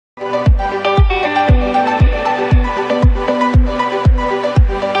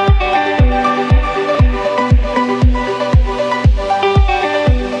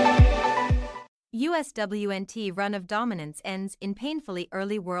USWNT run of dominance ends in painfully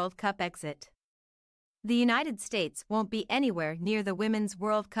early World Cup exit. The United States won't be anywhere near the Women's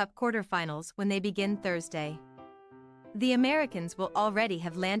World Cup quarterfinals when they begin Thursday. The Americans will already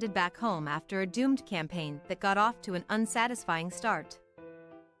have landed back home after a doomed campaign that got off to an unsatisfying start,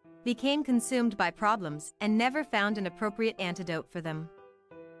 became consumed by problems, and never found an appropriate antidote for them.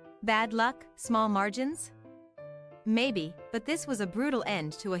 Bad luck, small margins? Maybe, but this was a brutal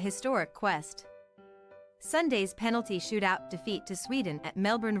end to a historic quest. Sunday's penalty shootout defeat to Sweden at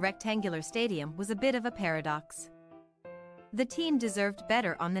Melbourne Rectangular Stadium was a bit of a paradox. The team deserved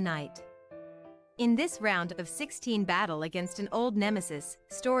better on the night. In this round of 16 battle against an old nemesis,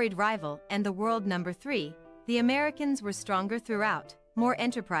 storied rival, and the world number 3, the Americans were stronger throughout, more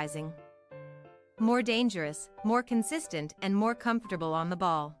enterprising, more dangerous, more consistent, and more comfortable on the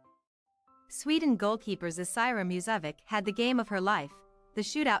ball. Sweden goalkeeper Zecira Musovic had the game of her life. The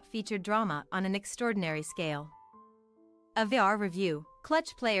shootout featured drama on an extraordinary scale. A VAR review,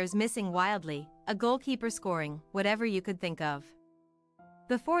 clutch players missing wildly, a goalkeeper scoring, whatever you could think of.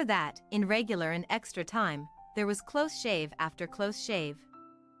 Before that, in regular and extra time, there was close shave after close shave.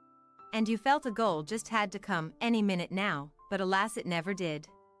 And you felt a goal just had to come any minute now, but alas it never did.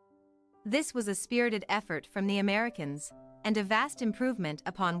 This was a spirited effort from the Americans, and a vast improvement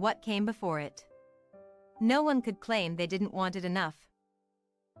upon what came before it. No one could claim they didn't want it enough,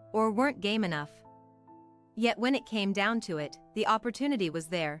 or weren't game enough. Yet when it came down to it, the opportunity was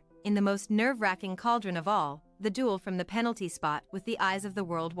there, in the most nerve-wracking cauldron of all, the duel from the penalty spot with the eyes of the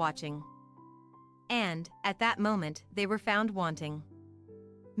world watching. And, at that moment, they were found wanting.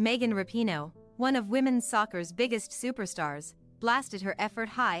 Megan Rapinoe, one of women's soccer's biggest superstars, blasted her effort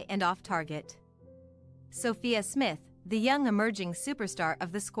high and off target. Sophia Smith, the young emerging superstar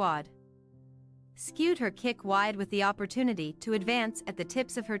of the squad, skewed her kick wide with the opportunity to advance at the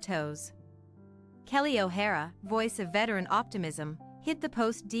tips of her toes. Kelly O'Hara, voice of veteran optimism, hit the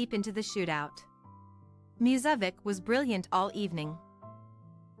post deep into the shootout. Musovic was brilliant all evening,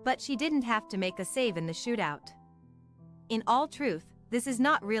 but she didn't have to make a save in the shootout. In all truth, this is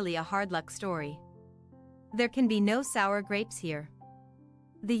not really a hard luck story. There can be no sour grapes here.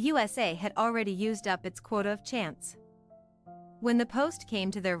 The USA had already used up its quota of chance. When the post came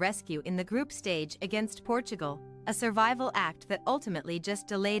to their rescue in the group stage against Portugal, a survival act that ultimately just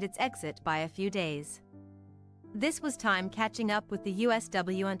delayed its exit by a few days. This was time catching up with the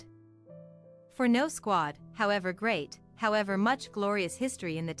USWNT. For no squad, however great, however much glorious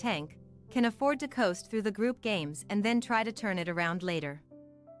history in the tank, can afford to coast through the group games and then try to turn it around later.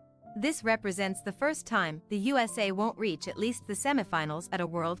 This represents the first time the USA won't reach at least the semifinals at a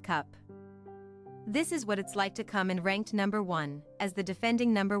World Cup. This is what it's like to come in ranked number 1, as the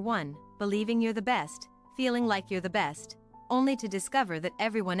defending number 1, believing you're the best, feeling like you're the best, only to discover that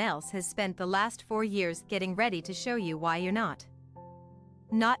everyone else has spent the last 4 years getting ready to show you why you're not.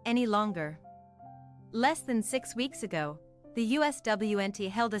 Not any longer. Less than 6 weeks ago, the USWNT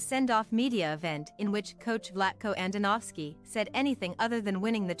held a send-off media event in which coach Vlatko Andonovski said anything other than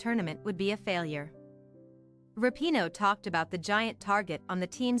winning the tournament would be a failure. Rapinoe talked about the giant target on the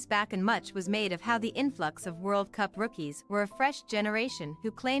team's back, and much was made of how the influx of World Cup rookies were a fresh generation who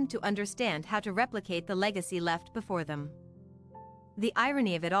claimed to understand how to replicate the legacy left before them. The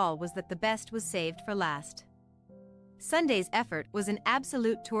irony of it all was that the best was saved for last. Sunday's effort was an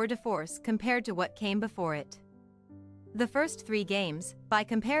absolute tour de force compared to what came before it. The first 3 games, by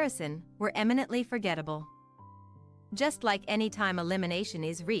comparison, were eminently forgettable. Just like any time elimination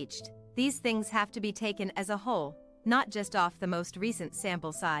is reached, these things have to be taken as a whole, not just off the most recent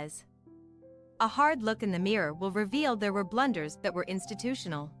sample size. A hard look in the mirror will reveal there were blunders that were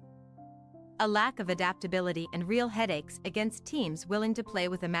institutional. A lack of adaptability and real headaches against teams willing to play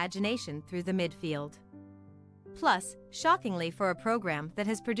with imagination through the midfield. Plus, shockingly for a program that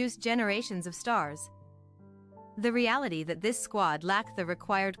has produced generations of stars, the reality that this squad lacked the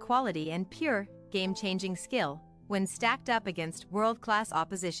required quality and pure, game-changing skill when stacked up against world-class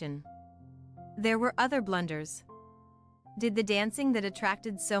opposition. There were other blunders. Did the dancing that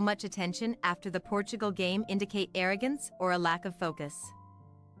attracted so much attention after the Portugal game indicate arrogance or a lack of focus?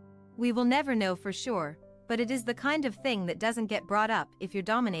 We will never know for sure, but it is the kind of thing that doesn't get brought up if you're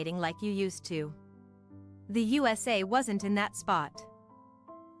dominating like you used to. The USA wasn't in that spot.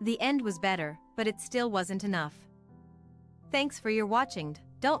 The end was better, but it still wasn't enough. Thanks for your watching.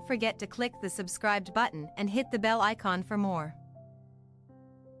 Don't forget to click the subscribed button and hit the bell icon for more.